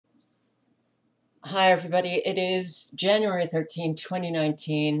Hi, everybody. It is January 13,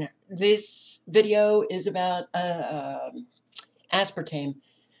 2019. This video is about aspartame,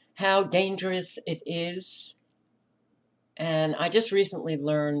 how dangerous it is. And I just recently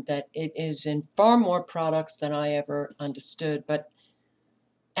learned that it is in far more products than I ever understood. But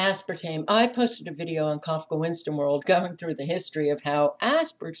aspartame, I posted a video on Kafka Winston World going through the history of how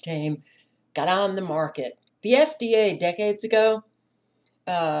aspartame got on the market. The FDA decades ago,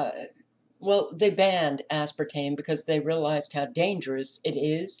 uh, well, they banned aspartame because they realized how dangerous it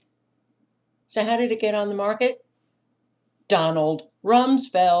is. So how did it get on the market? Donald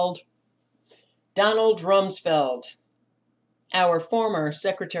Rumsfeld. Donald Rumsfeld, our former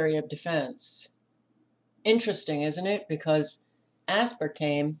Secretary of Defense. Interesting, isn't it? Because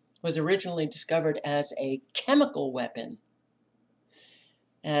aspartame was originally discovered as a chemical weapon.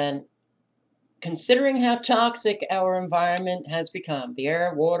 And considering how toxic our environment has become, the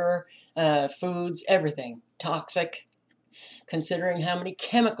air, water, foods, everything, toxic, considering how many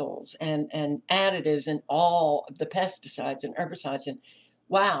chemicals and additives and all the pesticides and herbicides and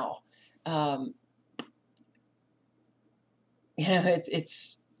wow, um,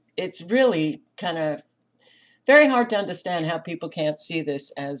 it's really kind of very hard to understand how people can't see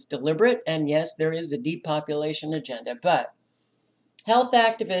this as deliberate. And yes, there is a depopulation agenda, but health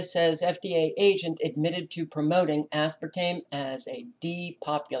activist says FDA agent admitted to promoting aspartame as a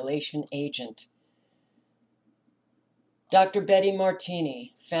depopulation agent. Dr. Betty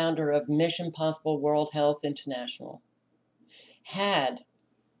Martini, founder of Mission Possible World Health International, had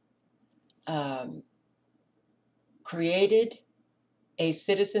created a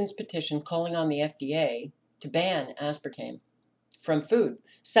citizen's petition calling on the FDA to ban aspartame from food,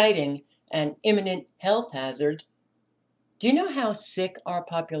 citing an imminent health hazard. Do you know how sick our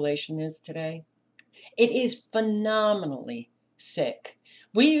population is today? It is phenomenally sick.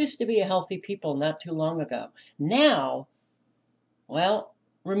 We used to be a healthy people not too long ago. Now, well,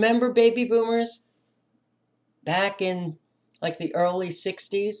 remember baby boomers back in like the early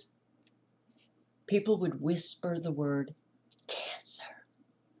 60s? People would whisper the word cancer,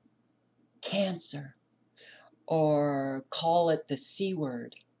 cancer, or call it the C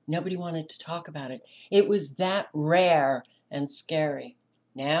word. Nobody wanted to talk about it. It was that rare and scary.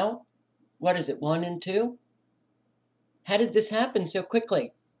 Now, what is it, 1 and 2? How did this happen so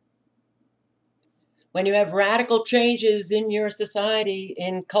quickly? When you have radical changes in your society,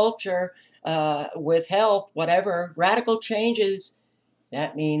 in culture, with health, whatever, radical changes,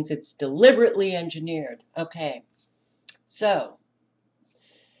 that means it's deliberately engineered. Okay, so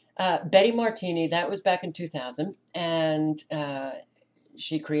Betty Martini, that was back in 2000, and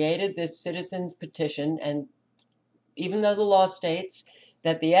she created this citizens petition. And even though the law states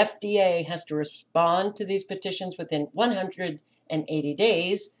that the FDA has to respond to these petitions within 180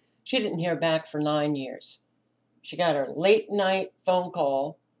 days, she didn't hear back for 9 years. She got a late night phone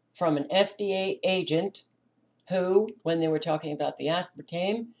call from an FDA agent who, when they were talking about the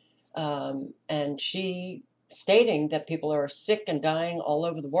aspartame, and she stating that people are sick and dying all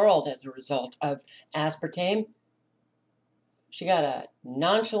over the world as a result of aspartame, she got a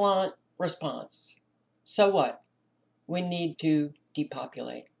nonchalant response. So what? We need to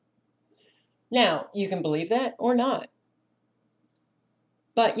depopulate. Now, you can believe that or not,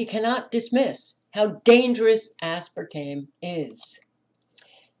 but you cannot dismiss how dangerous aspartame is.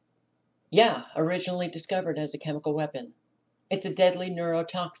 Yeah, originally discovered as a chemical weapon. It's a deadly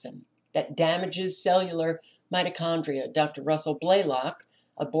neurotoxin that damages cellular mitochondria. Dr. Russell Blaylock,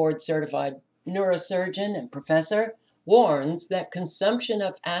 a board-certified neurosurgeon and professor, warns that consumption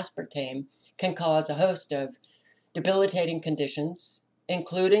of aspartame can cause a host of debilitating conditions,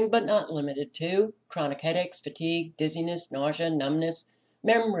 including but not limited to chronic headaches, fatigue, dizziness, nausea, numbness,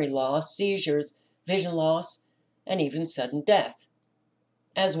 memory loss, seizures, vision loss, and even sudden death,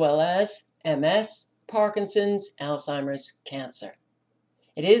 as well as MS, Parkinson's, Alzheimer's, cancer.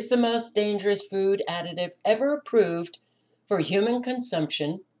 It is the most dangerous food additive ever approved for human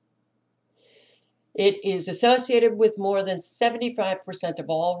consumption. It is associated with more than 75% of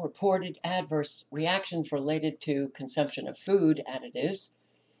all reported adverse reactions related to consumption of food additives.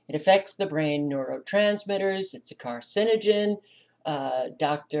 It affects the brain neurotransmitters. It's a carcinogen.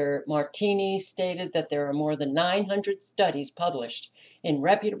 Dr. Martini stated that there are more than 900 studies published in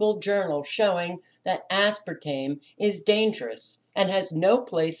reputable journals showing that aspartame is dangerous and has no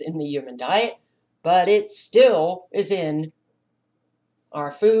place in the human diet, but it still is in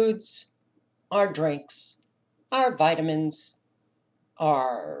our foods, our drinks, our vitamins,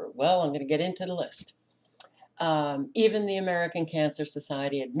 our, well, I'm going to get into the list. Even the American Cancer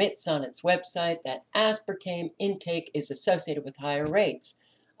Society admits on its website that aspartame intake is associated with higher rates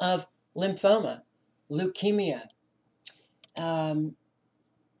of lymphoma, leukemia,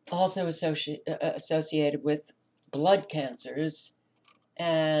 also associated with blood cancers.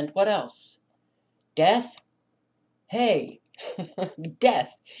 And what else? Death. Hey,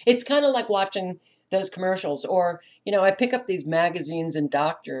 death. It's kind of like watching those commercials, or, I pick up these magazines in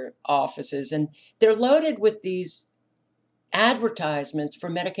doctor offices, and they're loaded with these advertisements for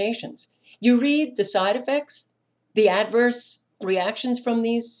medications. You read the side effects, the adverse reactions from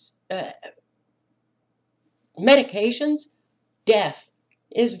these medications, death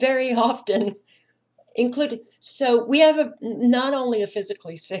is very often included. So we have not only a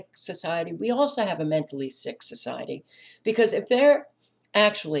physically sick society, we also have a mentally sick society. Because if they're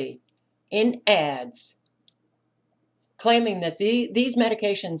actually in ads claiming that these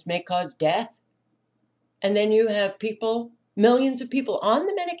medications may cause death, and then you have people, millions of people on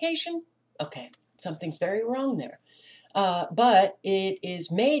the medication, okay, something's very wrong there. But it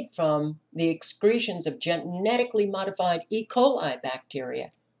is made from the excretions of genetically modified E. coli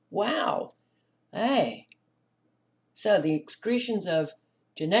bacteria. Wow. Hey. So the excretions of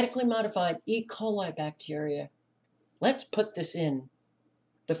genetically modified E. coli bacteria. Let's put this in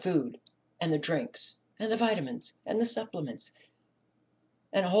the food and the drinks and the vitamins and the supplements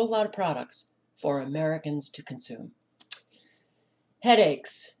and a whole lot of products for Americans to consume.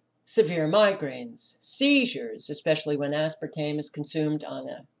 Headaches, severe migraines, seizures, especially when aspartame is consumed on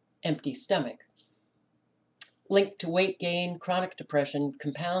an empty stomach. Linked to weight gain, chronic depression,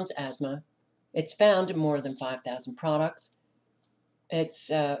 compounds asthma. It's found in more than 5,000 products.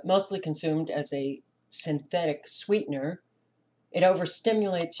 It's mostly consumed as a synthetic sweetener. It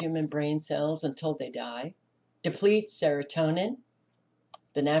overstimulates human brain cells until they die, depletes serotonin,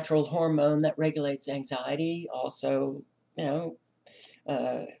 the natural hormone that regulates anxiety, also,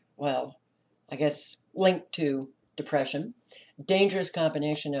 well, I guess linked to depression. Dangerous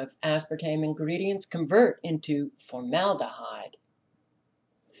combination of aspartame ingredients convert into formaldehyde.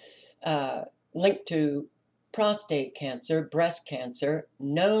 Linked to prostate cancer, breast cancer,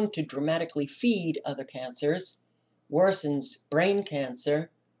 known to dramatically feed other cancers, worsens brain cancer,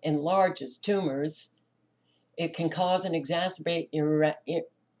 enlarges tumors. It can cause and exacerbate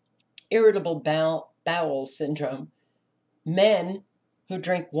irritable bowel syndrome. Men who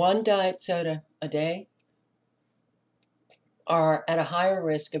drink one diet soda a day are at a higher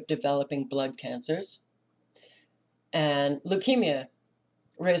risk of developing blood cancers. And leukemia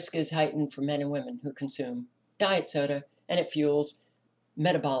risk is heightened for men and women who consume diet soda, and it fuels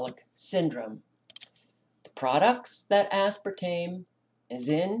metabolic syndrome. The products that aspartame is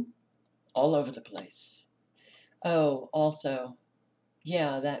in, all over the place. Oh, also,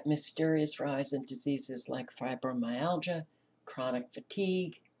 yeah, that mysterious rise in diseases like fibromyalgia, chronic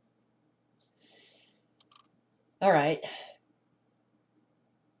fatigue. All right.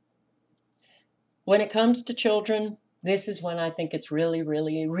 When it comes to children, this is when I think it's really,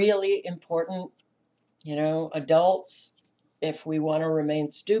 really, really important. Adults, if we want to remain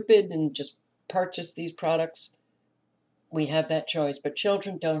stupid and just purchase these products, we have that choice, but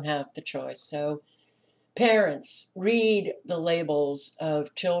children don't have the choice. So parents, read the labels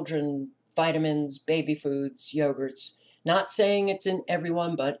of children vitamins, baby foods, yogurts. Not saying it's in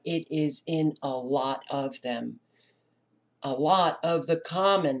everyone, but it is in a lot of them. A lot of the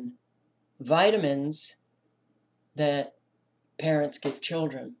common vitamins that parents give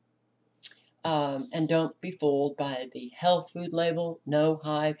children. And don't be fooled by the health food label, no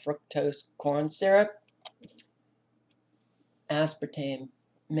high fructose corn syrup. Aspartame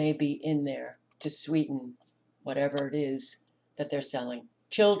may be in there to sweeten whatever it is that they're selling.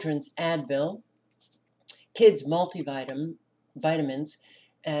 Children's Advil, kids multivitamins,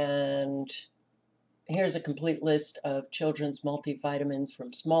 and here's a complete list of children's multivitamins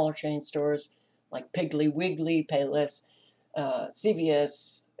from smaller chain stores like Piggly Wiggly, Payless,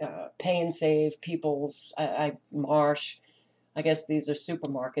 CVS, Pay and Save, People's, Marsh. I guess these are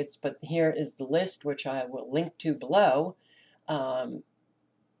supermarkets, but here is the list, which I will link to below.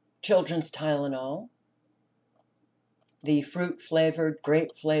 Children's Tylenol, the fruit-flavored,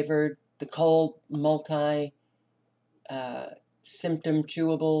 grape-flavored, the cold multi-symptom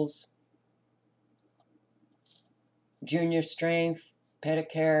chewables, Junior Strength,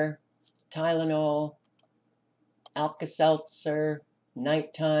 Pedicare, Tylenol, Alka-Seltzer,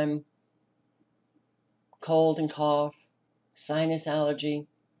 nighttime, cold and cough, sinus allergy,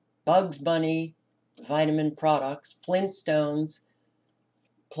 Bugs Bunny, vitamin products, Flintstones,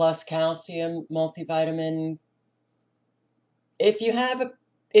 plus calcium, multivitamin. If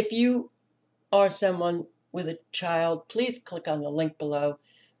you are someone with a child, please click on the link below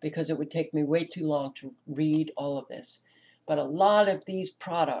because it would take me way too long to read all of this. But a lot of these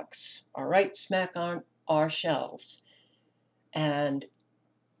products are right smack on our shelves. And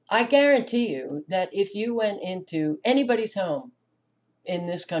I guarantee you that if you went into anybody's home in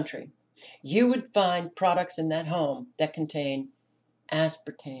this country, you would find products in that home that contain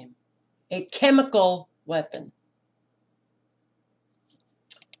aspartame, a chemical weapon.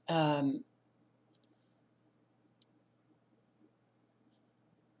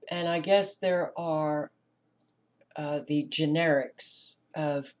 And I guess there are the generics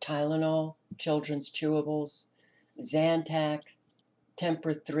of Tylenol, children's chewables, Zantac,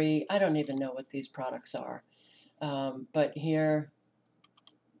 Tempur 3. I don't even know what these products are. But here,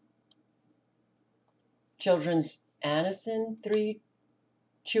 children's Anacin 3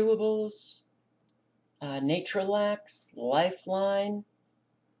 chewables, Natrolax, Lifeline.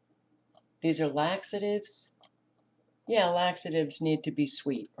 These are laxatives. Yeah, laxatives need to be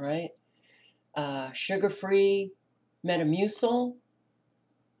sweet, right? Sugar-free Metamucil.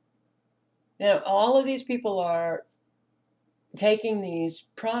 You know, all of these people are taking these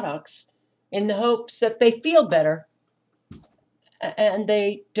products in the hopes that they feel better, and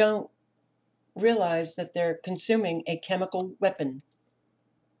they don't realize that they're consuming a chemical weapon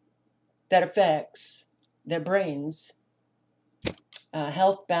that affects their brains.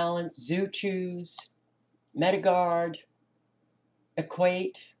 Health Balance, Zoo Chews, Metagard,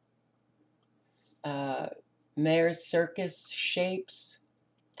 Equate, Mayor's Circus Shapes,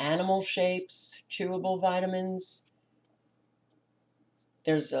 Animal Shapes, chewable vitamins.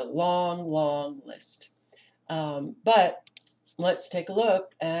 There's a long, long list. But let's take a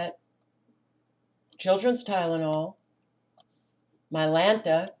look at children's Tylenol,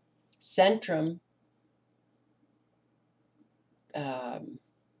 Mylanta, Centrum,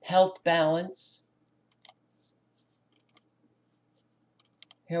 Health Balance.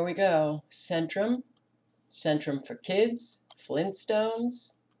 Here we go. Centrum, Centrum for Kids,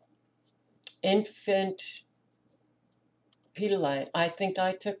 Flintstones, Infant Pedialyte. I think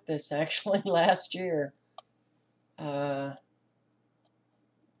I took this actually last year. I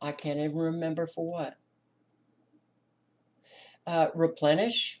can't even remember for what.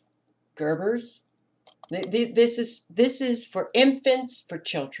 Replenish, Gerber's. This is for infants, for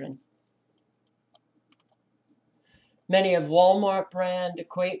children. Many of Walmart brand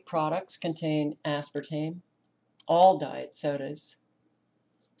Equate products contain aspartame. All diet sodas.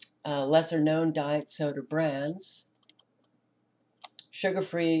 Lesser known diet soda brands.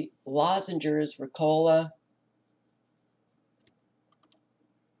 Sugar-free lozenges, Ricola.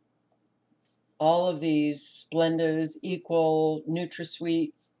 All of these, Splendos, Equal,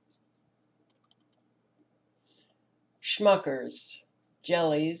 NutraSweet, Schmuckers,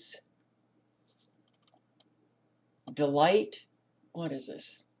 jellies, Delight. What is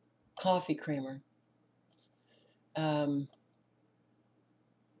this? Coffee creamer. I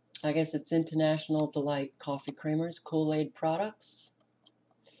guess it's International Delight coffee creamers, Kool-Aid products,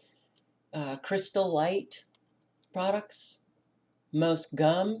 Crystal Light products. Most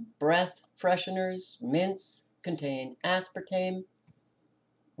gum, breath fresheners, mints contain aspartame.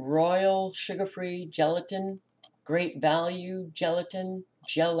 Royal sugar-free gelatin, Great Value gelatin,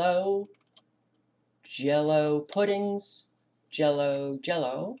 Jello, Jello puddings, Jello,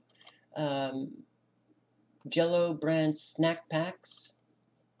 Jello brand snack packs,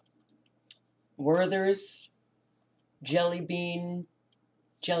 Werther's jelly beans,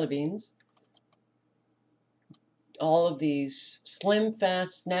 all of these Slim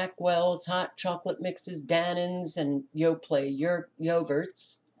Fast Snack Wells, hot chocolate mixes, Dannons, and Yoplait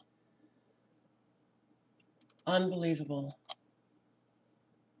yogurts. Unbelievable.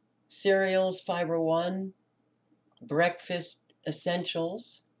 Cereals, Fiber One, breakfast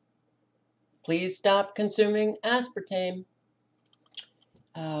essentials. Please stop consuming aspartame.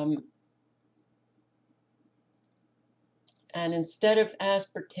 And instead of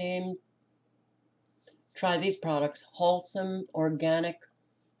aspartame, try these products. Wholesome Organic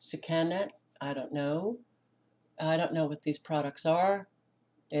Sucanat. I don't know. I don't know what these products are.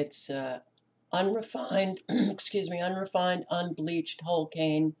 It's unrefined, unrefined, unbleached whole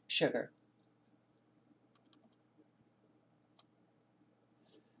cane sugar.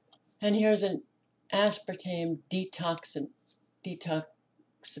 And here's an aspartame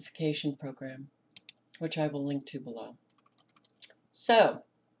detoxification program, which I will link to below. So,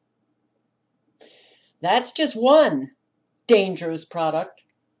 that's just one dangerous product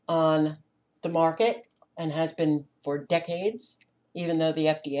on the market and has been for decades, even though the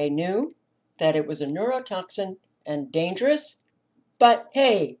FDA knew that it was a neurotoxin and dangerous. But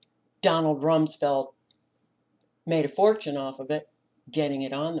hey, Donald Rumsfeld made a fortune off of it, getting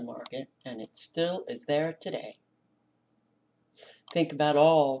it on the market, and it still is there today. Think about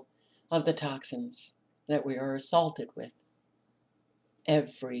all of the toxins that we are assaulted with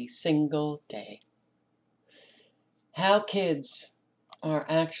every single day. How kids are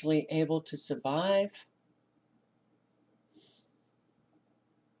actually able to survive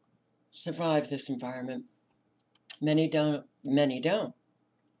this environment. Many don't, many don't.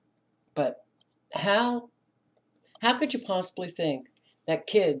 But how could you possibly think that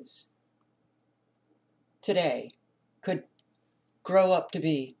kids today could grow up to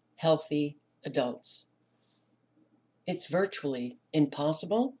be healthy adults? It's virtually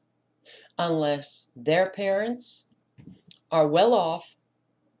impossible unless their parents are well off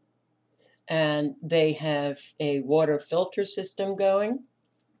and they have a water filter system going.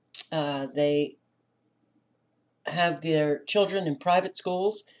 They have their children in private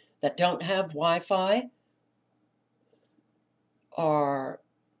schools that don't have Wi-Fi, are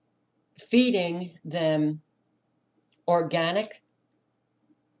feeding them organic,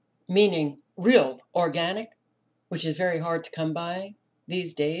 meaning real organic, which is very hard to come by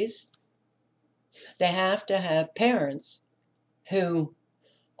these days. They have to have parents who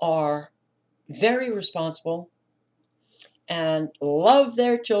are very responsible and love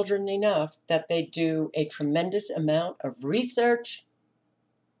their children enough that they do a tremendous amount of research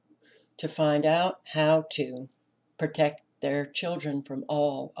to find out how to protect their children from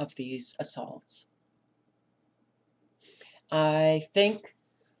all of these assaults. I think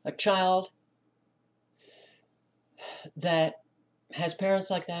a child that has parents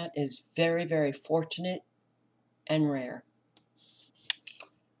like that is very, very fortunate and rare.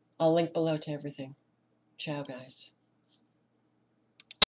 I'll link below to everything. Ciao, guys.